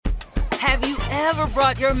Have you ever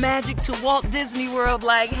brought your magic to Walt Disney World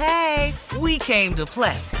like, hey, we came to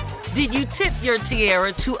play? Did you tip your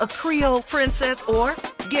tiara to a Creole princess or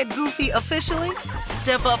get goofy officially?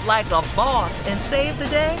 Step up like a boss and save the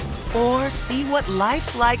day? Or see what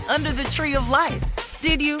life's like under the tree of life?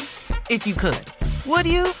 Did you? If you could. Would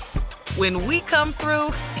you? When we come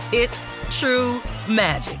through, it's true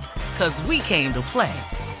magic. 'Cause we came to play.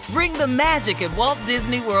 Bring the magic at Walt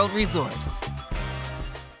Disney World Resort.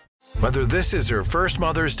 Whether this is her first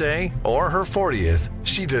Mother's Day or her 40th,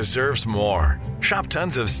 she deserves more. Shop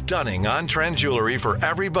tons of stunning on-trend jewelry for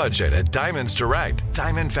every budget at Diamonds Direct.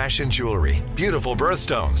 Diamond fashion jewelry, beautiful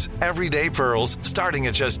birthstones, everyday pearls starting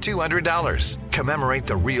at just $200. Commemorate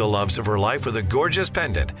the real loves of her life with a gorgeous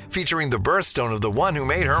pendant featuring the birthstone of the one who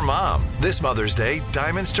made her mom. This Mother's Day,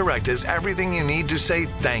 Diamonds Direct is everything you need to say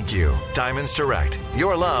thank you. Diamonds Direct,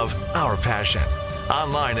 your love, our passion.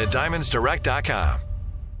 Online at diamondsdirect.com.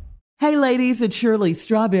 Hey ladies, it's Shirley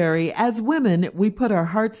Strawberry. As women, we put our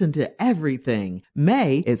hearts into everything.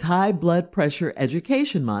 May is High Blood Pressure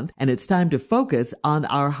Education Month, and it's time to focus on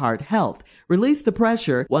our heart health. Release the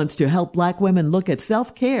Pressure wants to help Black women look at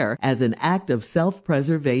self-care as an act of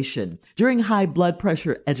self-preservation. During High Blood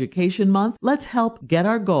Pressure Education Month, let's help get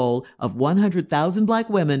our goal of 100,000 Black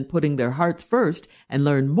women putting their hearts first and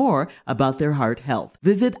learn more about their heart health.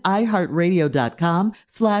 Visit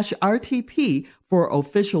iHeartRadio.com/RTP for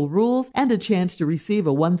official rules and a chance to receive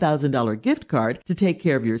a $1,000 gift card to take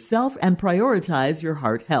care of yourself and prioritize your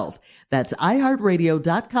heart health. That's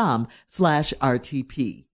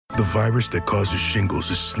iHeartRadio.com/RTP. The virus that causes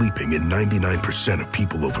shingles is sleeping in 99% of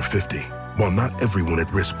people over 50. While not everyone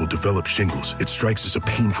at risk will develop shingles, it strikes as a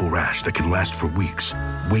painful rash that can last for weeks.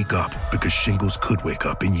 Wake up, because shingles could wake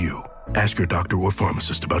up in you. Ask your doctor or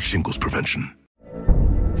pharmacist about shingles prevention.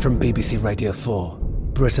 From BBC Radio 4,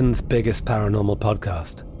 Britain's biggest paranormal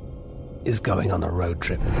podcast is going on a road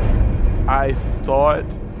trip. I thought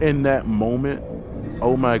in that moment,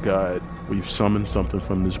 oh my God, we've summoned something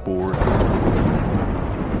from this board.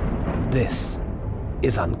 This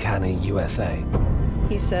is Uncanny USA.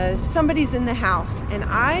 He says, somebody's in the house, and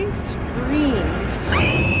I screamed.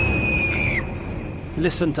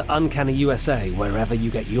 Listen to Uncanny USA wherever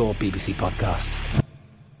you get your BBC podcasts,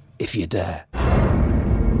 if you dare.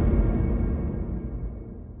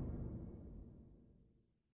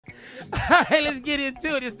 All right, let's get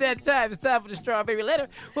into it. It's that time. It's time for the Strawberry Letter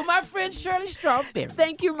with my friend Shirley Strawberry.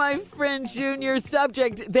 Thank you, my friend Junior.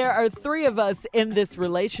 Subject, there are 3 of us in this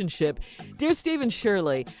relationship. Dear Steve and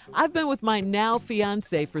Shirley, I've been with my now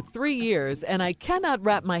fiancé for 3 years, and I cannot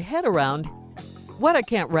wrap my head around. What I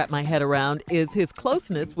can't wrap my head around is his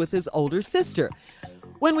closeness with his older sister.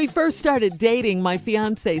 When we first started dating, my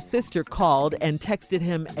fiance's sister called and texted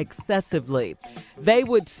him excessively. They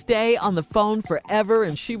would stay on the phone forever,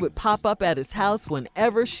 and she would pop up at his house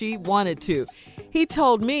whenever she wanted to. He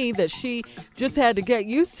told me that she just had to get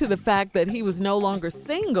used to the fact that he was no longer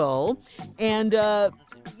single and,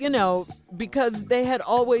 because they had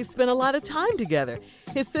always spent a lot of time together.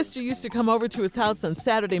 His sister used to come over to his house on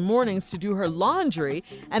Saturday mornings to do her laundry,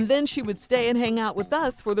 and then she would stay and hang out with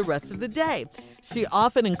us for the rest of the day. She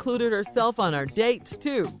often included herself on our dates,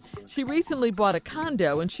 too. She recently bought a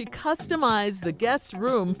condo, and she customized the guest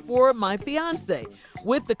room for my fiancé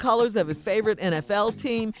with the colors of his favorite NFL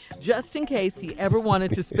team, just in case he ever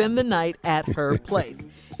wanted to spend the night at her place.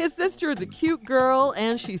 His sister is a cute girl,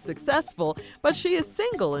 and she's successful, but she is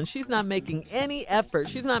single, and she's not making any effort.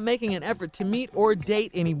 She's not making an effort to meet or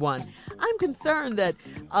date anyone. I'm concerned that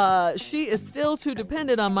she is still too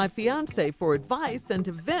dependent on my fiancé for advice and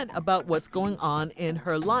to vent about what's going on in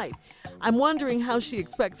her life. I'm wondering how she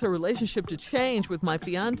expects her relationship to change with my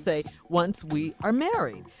fiancé once we are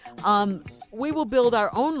married. We will build our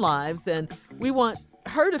own lives, and we want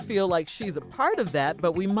her to feel like she's a part of that,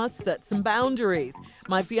 but we must set some boundaries.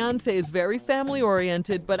 My fiancé is very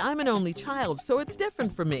family-oriented, but I'm an only child, so it's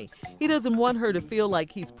different for me. He doesn't want her to feel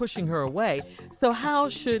like he's pushing her away, so how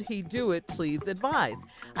should he do it? Please advise.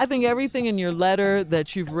 I think everything in your letter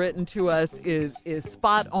that you've written to us is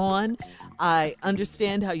spot on. I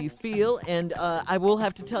understand how you feel, and I will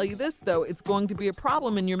have to tell you this, though. It's going to be a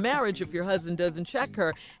problem in your marriage if your husband doesn't check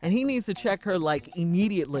her, and he needs to check her, like,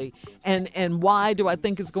 immediately. And why do I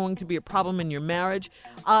think it's going to be a problem in your marriage?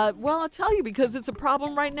 Well, I'll tell you, because it's a problem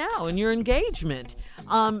right now in your engagement.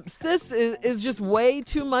 Sis is just way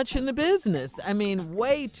too much in the business. I mean,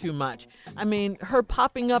 way too much. I mean, her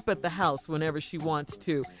popping up at the house whenever she wants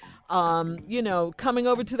to. Coming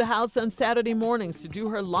over to the house on Saturday mornings to do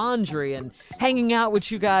her laundry and hanging out with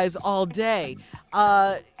you guys all day.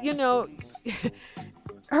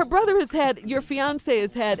 her brother your fiance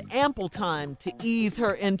has had ample time to ease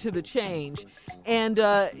her into the change. And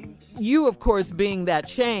you, of course, being that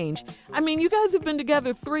change. I mean, you guys have been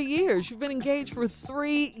together 3 years. You've been engaged for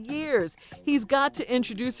 3 years. He's got to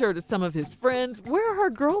introduce her to some of his friends. Where are her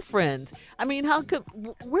girlfriends? I mean,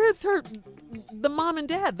 where's the mom and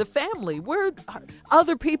dad, the family? Where are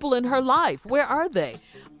other people in her life? Where are they?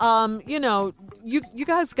 You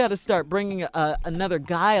guys got to start bringing another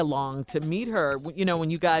guy along to meet her, when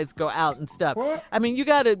you guys go out and stuff. What? I mean, you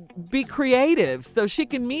got to be creative so she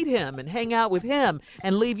can meet him and hang out with him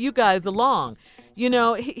and leave you guys along.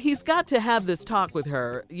 He's got to have this talk with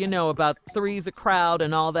her, about three's a crowd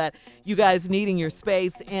and all that, you guys needing your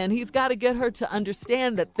space. And he's got to get her to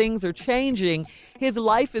understand that things are changing. His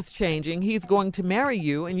life is changing. He's going to marry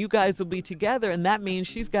you and you guys will be together. And that means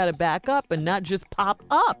she's got to back up and not just pop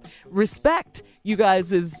up. Respect you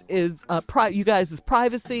guys'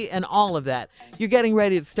 privacy and all of that. You're getting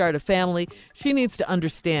ready to start a family. She needs to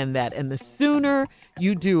understand that. And the sooner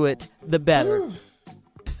you do it, the better.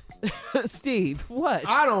 Steve, what?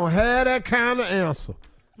 I don't have that kind of answer.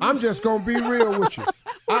 I'm just going to be real with you.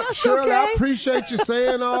 Shirley, okay. I appreciate you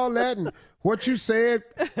saying all that, and what you said,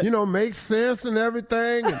 makes sense and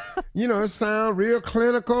everything. And, it sounds real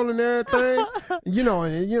clinical and everything.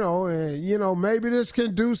 Maybe this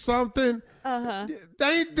can do something. Uh-huh.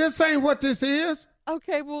 This ain't what this is.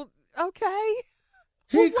 Okay, well, okay.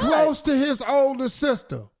 He close to his older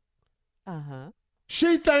sister. Uh-huh.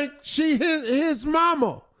 She think she his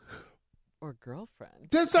mama. Or girlfriend.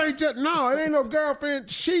 This ain't just, no, it ain't no girlfriend.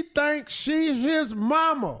 She thinks she his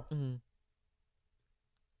mama. Mm-hmm.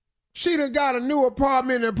 She done got a new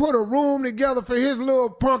apartment and put a room together for his little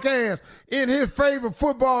punk ass in his favorite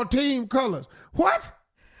football team colors. What?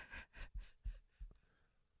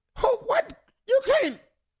 What? You can't.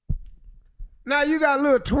 Now you got a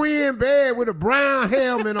little twin bed with a brown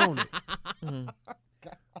helmet on it. Mm-hmm.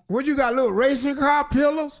 What, you got little racing car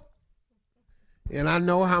pillows? And I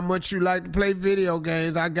know how much you like to play video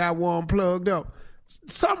games. I got one plugged up.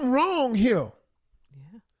 Something wrong here.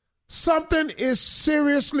 Yeah. Something is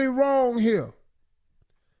seriously wrong here.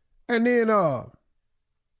 And then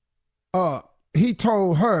he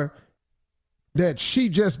told her that she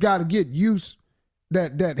just got to get used,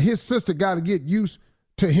 that his sister got to get used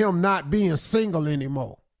to him not being single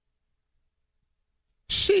anymore.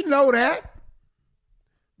 She know that.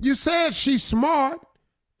 You said she's smart.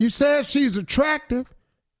 You said she's attractive.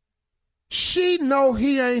 She know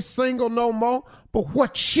he ain't single no more, but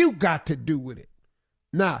what you got to do with it?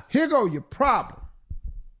 Now, here go your problem.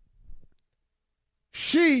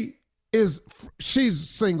 She's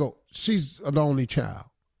single. She's an only child.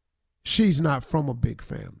 She's not from a big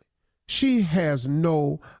family. She has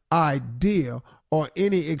no idea or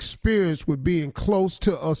any experience with being close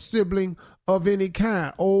to a sibling of any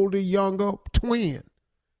kind, older, younger, twin.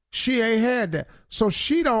 She ain't had that. So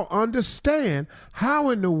she don't understand how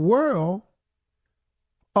in the world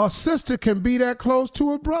a sister can be that close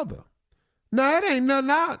to a brother. Now, it ain't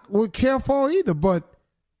nothing I would care for either, but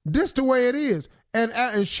this the way it is.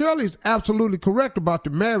 And Shirley's absolutely correct about the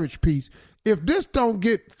marriage piece. If this don't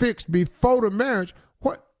get fixed before the marriage,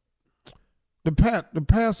 what? The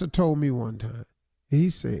pastor told me one time, he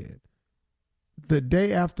said, the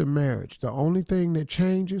day after marriage, the only thing that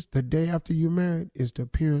changes the day after you're married is the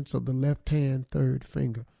appearance of the left hand third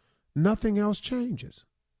finger. Nothing else changes.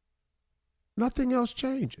 Nothing else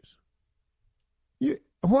changes.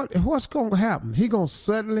 What's going to happen? He going to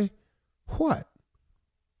suddenly, what?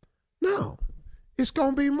 No, it's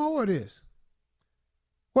going to be more of this.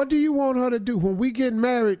 What do you want her to do? When we get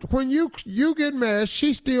married, when you get married,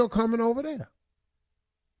 she's still coming over there.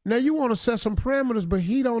 Now, you want to set some parameters, but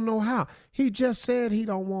he don't know how. He just said he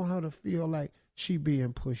don't want her to feel like she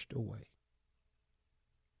being pushed away.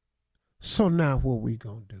 So now what we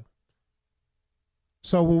going to do?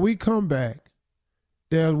 So when we come back,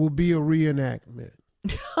 there will be a reenactment.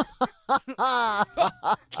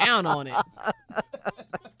 Count on it.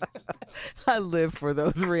 I live for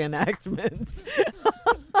those reenactments.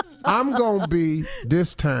 I'm going to be,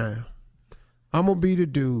 this time, I'm going to be the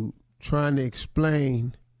dude trying to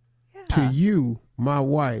explain to you, my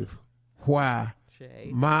wife, why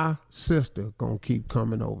my sister gonna keep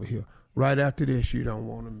coming over here. Right after this, you don't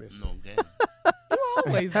want to miss it. Okay. You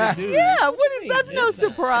always the dude. Yeah, that's no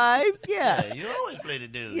surprise. Yeah, you always play the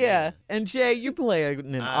dude. Yeah, and Jay, you play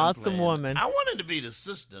an awesome woman. I wanted to be the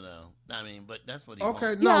sister, though. I mean, but that's what he wants.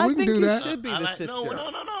 Okay, no, we can do that. I think you should be the sister. No.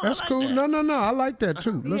 That's like cool. That. No, I like that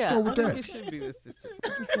too. Let's go with that. You should be the sister.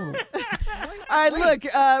 right, look,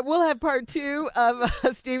 we'll have part 2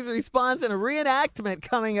 of Steve's response and a reenactment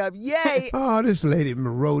coming up. Yay! Oh, this lady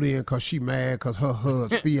wrote in because she mad because her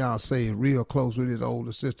husband's fiance is real close with his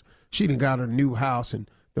older sister. She done got a new house and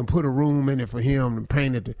done put a room in it for him and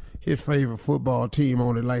painted his favorite football team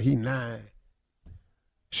on it like he 9.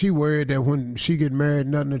 She worried that when she get married,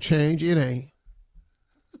 nothing will change. It ain't.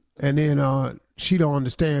 And then she don't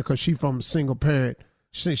understand because she from a single parent.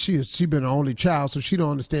 She been an only child, so she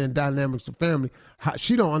don't understand dynamics of family.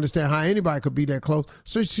 She don't understand how anybody could be that close,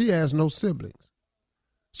 so she has no siblings.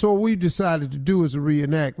 So what we decided to do is a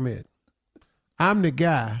reenactment. I'm the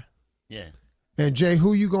guy. Yeah. And Jay,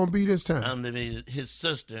 who you gonna be this time? I'm his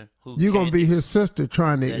sister. You gonna be his sister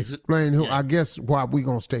trying to explain who? Yeah. I guess why we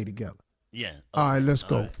gonna stay together. Yeah. All right, let's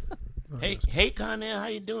go. Right. Hey, Connell, how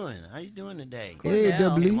you doing? How you doing today? Hey,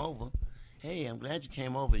 W. Hey, I'm glad you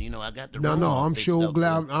came over. You know, I got the No, I'm sure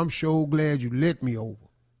glad. I'm sure glad you let me over.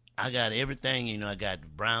 I got everything. You know, I got the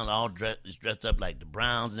Browns all dressed up like the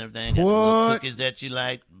Browns and everything. Got what? The little cookies that you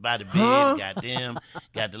like by the bed. Got them.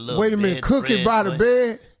 Got the little. Wait a minute, cookies by the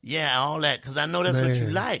bed? Yeah, all that. Because I know that's what you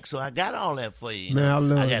like. So I got all that for you. Man, I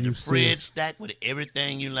love you. I got the fridge stacked with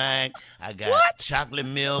everything you like. I got chocolate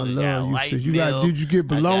milk. I got white milk. Did you get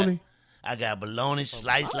bologna? I got bologna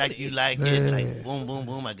sliced like you like it, like boom, boom,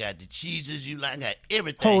 boom. I got the cheeses you like. I got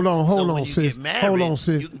everything. Hold on, sis.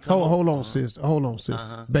 Hold on, sis.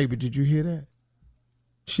 Baby, did you hear that?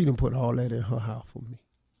 She done put all that in her house for me.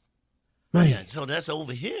 Man. Yeah, so that's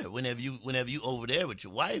over here. Whenever you over there with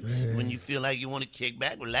your wife, when you feel like you want to kick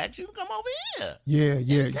back, relax, you can come over here.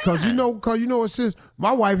 Yeah. Because you know what, sis?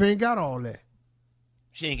 My wife ain't got all that.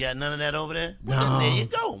 She ain't got none of that over there? Well, then there you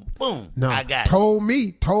go. Boom. No. I got told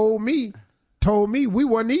me we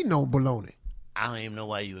wasn't eating no bologna. I don't even know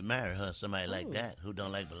why you would marry her, somebody like that who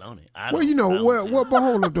don't like bologna. But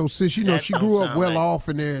hold up though, sis. You know, she grew up well off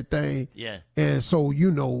and everything. Yeah. And so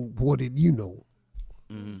you know what it, you know.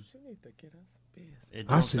 Mm-hmm. She needs to get us business. It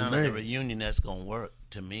don't sound like a reunion that's going to work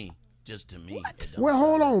to me. Just to me. Well,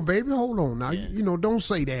 hold on, baby. Hold on. Now, you know, don't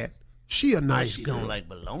say that. She a nice girl. She don't like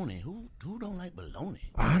bologna. Who don't like bologna?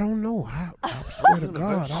 I don't know. I swear to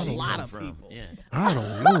God, I don't know. A lot of people. Yeah. I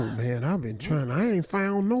don't know, man. I've been trying. I ain't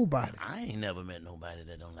found nobody. I ain't never met nobody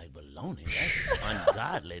that don't like bologna. That's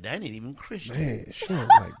ungodly. That ain't even Christian. Man, she don't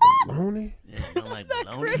like bologna. Yeah, don't like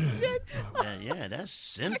bologna. Yeah, that's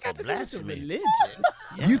sinful blasphemy. Religion.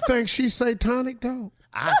 Yeah. You think she's satanic, though?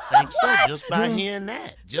 I think so. Just by hearing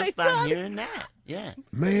that. Yeah.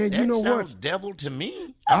 Man, you know what? That sounds devil to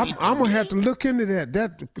me. I'm gonna have to look into that.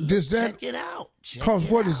 Check it out. Because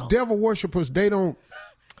what is devil worshippers? They don't.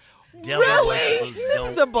 Really?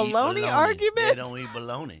 This is a bologna argument? They don't eat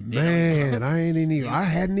bologna. Man, I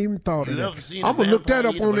hadn't even thought of that. I'm gonna look that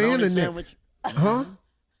up on the internet. Huh?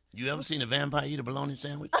 You ever seen a vampire eat a bologna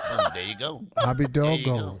sandwich? There you go. I'll be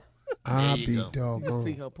doggone. You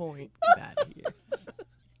see her point. Get out of here.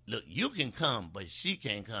 Look, you can come, but she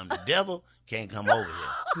can't come. The devil can't come over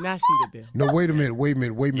here. Now she the devil. No, wait a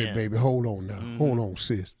minute, baby. Hold on now. Mm-hmm. Hold on,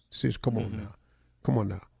 sis. Sis, come on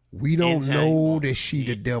now. We don't know that she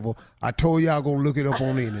the devil. I told y'all gonna look it up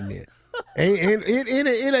on the internet. And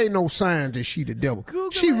it ain't no sign that she the devil.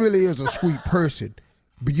 She really is a sweet person.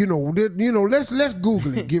 But you know, let's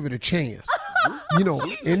Google it, give it a chance. You know,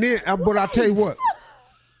 and then but I tell you what.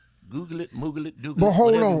 Google it, moogle it, doogle it. But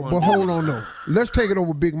hold on, though. Let's take it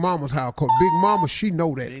over Big Mama's house, because Big Mama, she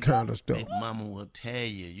know that kind of stuff. Big Mama will tell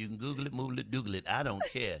you. You can Google it, moogle it, doogle it. I don't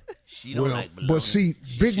care. She don't like bologna. But see,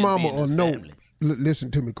 Big Mama will know.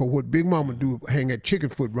 Listen to me, because what Big Mama do, hang that chicken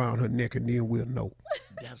foot around her neck, and then we'll know.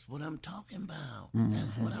 That's what I'm talking about.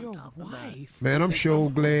 That's what I'm talking about. Man, I'm sure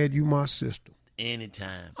glad you my sister.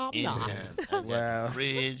 Anytime. I got the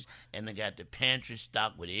fridge, and I got the pantry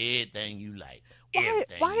stocked with everything you like.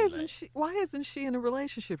 Why isn't she in a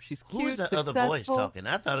relationship? She's cute, Who's that other voice talking?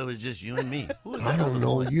 I thought it was just you and me. I don't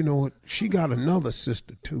know. You know what? She got another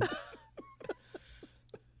sister too.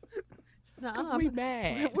 No, we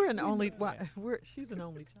mad. We're an only. She's an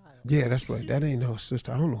only child. Yeah, that's right. That ain't her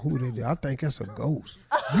sister. I don't know who that is. I think that's a ghost.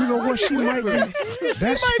 You know what? She might be.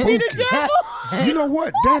 That's spooky. You know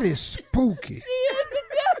what? That is spooky.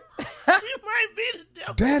 She might be the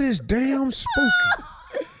devil. That is damn spooky.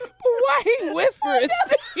 Why he whispering?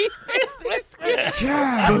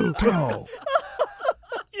 God, dog.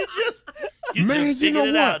 You just figured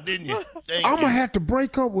it out, didn't you? I'm gonna have to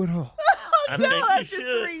break up with her. I think you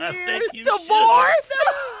should. I think you divorce?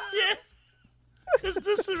 Yes. Because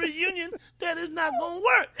this is a reunion that is not going to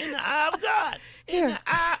work in the eye of God. In the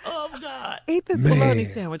eye of God. Eat this bologna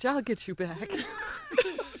sandwich. I'll get you back.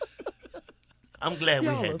 I'm glad we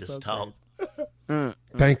had this talk.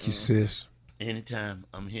 Thank you, sis. Anytime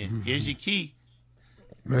I'm here. Mm-hmm. Here's your key.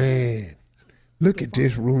 Man, look at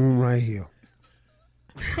this room right here.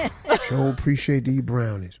 Sure appreciate these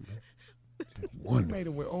brownies, man. Wonderful. Made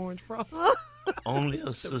it with orange frosting. Only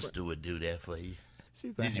a sister would do that for you.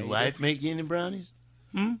 Did your wife make you any brownies?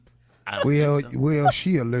 Well,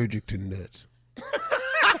 she allergic to nuts.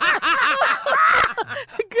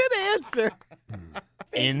 Good answer.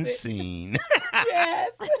 End scene.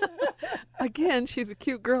 Yes. Again, she's a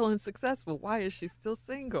cute girl and successful. Why is she still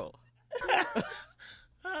single?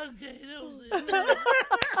 Okay, that was it.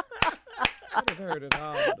 I have heard it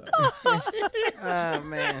all, though. Oh,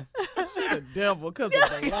 man. She's the devil because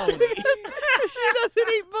of bologna. She doesn't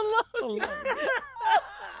eat bologna.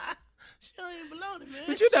 She don't eat bologna, man.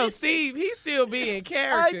 But you know, Steve, he's still being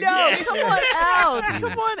character. I know. Yeah.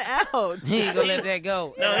 Come on out. He ain't going to let that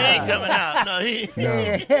go. No, he ain't coming out. No,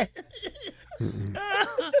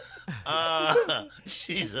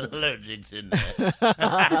 she's allergic to nuts.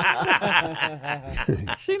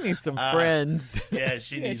 She needs some friends. Yeah,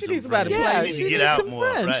 she needs somebody friends. to Yeah, She she need to get needs out some more,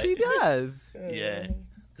 friends. right? She does. Yeah,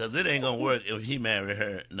 because it ain't going to work if he marry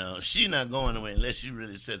her. No, she not going away unless you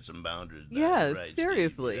really set some boundaries down. Yes, Right,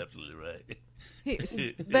 seriously. Steve, you're absolutely right.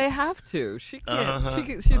 They have to. She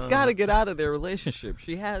can't. She's got to get out of their relationship.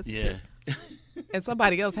 She has to. Yeah. And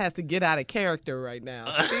somebody else has to get out of character right now.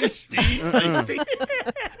 Steve.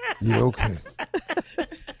 You okay?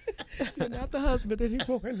 You're not the husband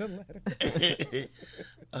anymore in the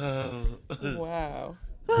letter. Wow.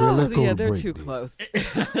 Well, Yeah, they're too close.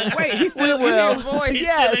 Wait, he's still in his voice.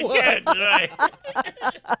 Yes. Character, right.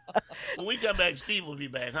 When we come back, Steve will be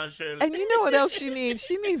back, huh, Shirley? And you know what else she needs?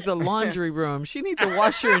 She needs the laundry room. She needs a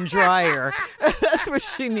washer and dryer. That's what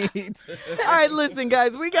she needs. All right, listen,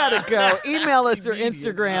 guys, we got to go. Email us or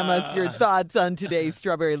Instagram us your thoughts on today's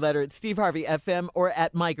Strawberry Letter at Steve Harvey FM or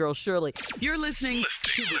at My Girl Shirley. You're listening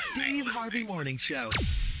to the Steve Harvey Morning Show.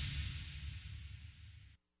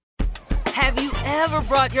 Have you ever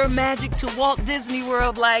brought your magic to Walt Disney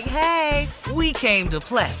World like, hey, we came to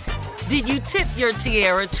play? Did you tip your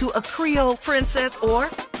tiara to a Creole princess or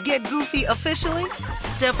get goofy officially?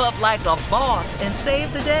 Step up like a boss and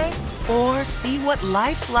save the day? Or see what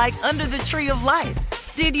life's like under the tree of life?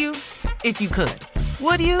 Did you? If you could.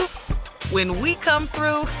 Would you? When we come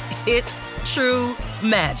through, it's true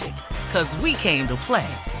magic. 'Cause we came to play.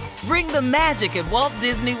 Bring the magic at Walt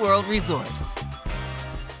Disney World Resort.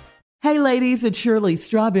 Hey ladies, it's Shirley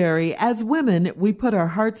Strawberry. As women, we put our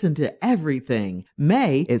hearts into everything.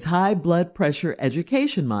 May is High Blood Pressure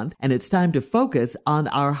Education Month, and it's time to focus on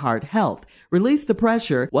our heart health. Release the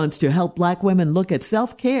Pressure wants to help Black women look at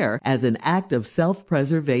self-care as an act of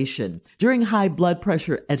self-preservation. During High Blood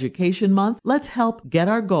Pressure Education Month, let's help get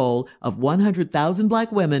our goal of 100,000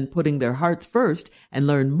 Black women putting their hearts first and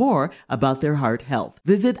learn more about their heart health.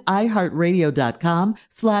 Visit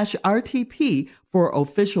iHeartRadio.com/RTP for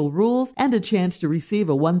official rules and a chance to receive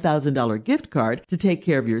a $1,000 gift card to take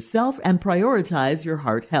care of yourself and prioritize your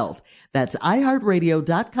heart health. That's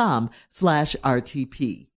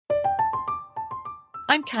iHeartRadio.com/RTP.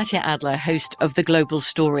 I'm Katya Adler, host of The Global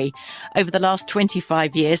Story. Over the last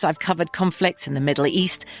 25 years, I've covered conflicts in the Middle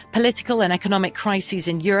East, political and economic crises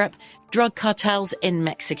in Europe, drug cartels in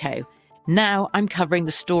Mexico. Now I'm covering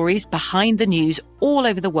the stories behind the news all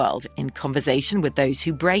over the world in conversation with those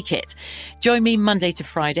who break it. Join me Monday to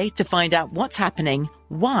Friday to find out what's happening,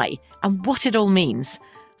 why, and what it all means.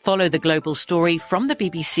 Follow The Global Story from the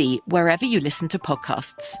BBC wherever you listen to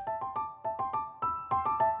podcasts.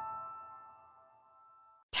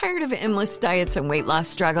 Tired of endless diets and weight loss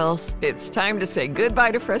struggles? It's time to say goodbye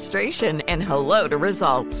to frustration and hello to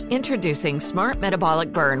results. Introducing Smart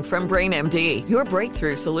Metabolic Burn from BrainMD, your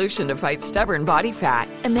breakthrough solution to fight stubborn body fat.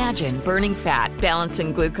 Imagine burning fat,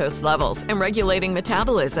 balancing glucose levels, and regulating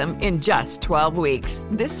metabolism in just 12 weeks.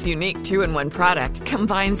 This unique 2-in-1 product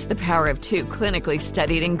combines the power of 2 clinically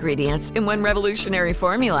studied ingredients in one revolutionary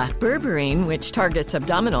formula. Berberine, which targets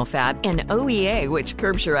abdominal fat, and OEA, which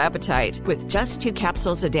curbs your appetite. With just 2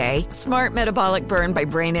 capsules a day, Smart Metabolic Burn by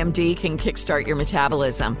BrainMD can kickstart your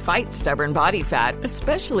metabolism, fight stubborn body fat,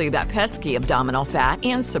 especially that pesky abdominal fat,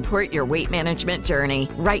 and support your weight management journey.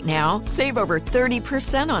 Right now, save over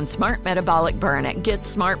 30% on Smart Metabolic Burn at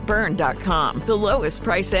GetSmartBurn.com. The lowest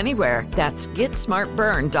price anywhere. That's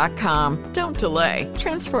GetSmartBurn.com. Don't delay.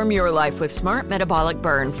 Transform your life with Smart Metabolic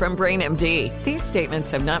Burn from BrainMD. These statements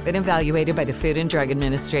have not been evaluated by the Food and Drug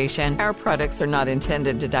Administration. Our products are not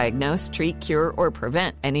intended to diagnose, treat, cure, or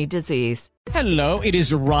prevent any disease. Hello, it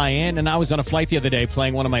is Ryan, and I was on a flight the other day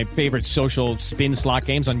playing one of my favorite social spin slot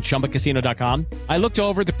games on ChumbaCasino.com. I looked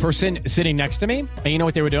over at the person sitting next to me, and you know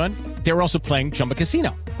what they were doing? They were also playing Chumba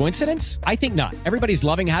Casino. Coincidence? I think not. Everybody's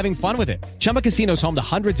loving having fun with it. Chumba Casino is home to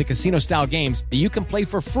hundreds of casino-style games that you can play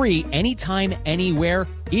for free anytime, anywhere,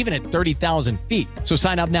 even at 30,000 feet. So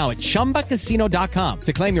sign up now at ChumbaCasino.com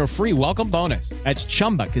to claim your free welcome bonus. That's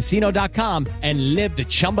ChumbaCasino.com and live the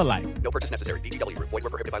Chumba life. No purchase necessary. VGW. Void where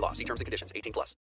prohibited by law. See terms and conditions. 18+.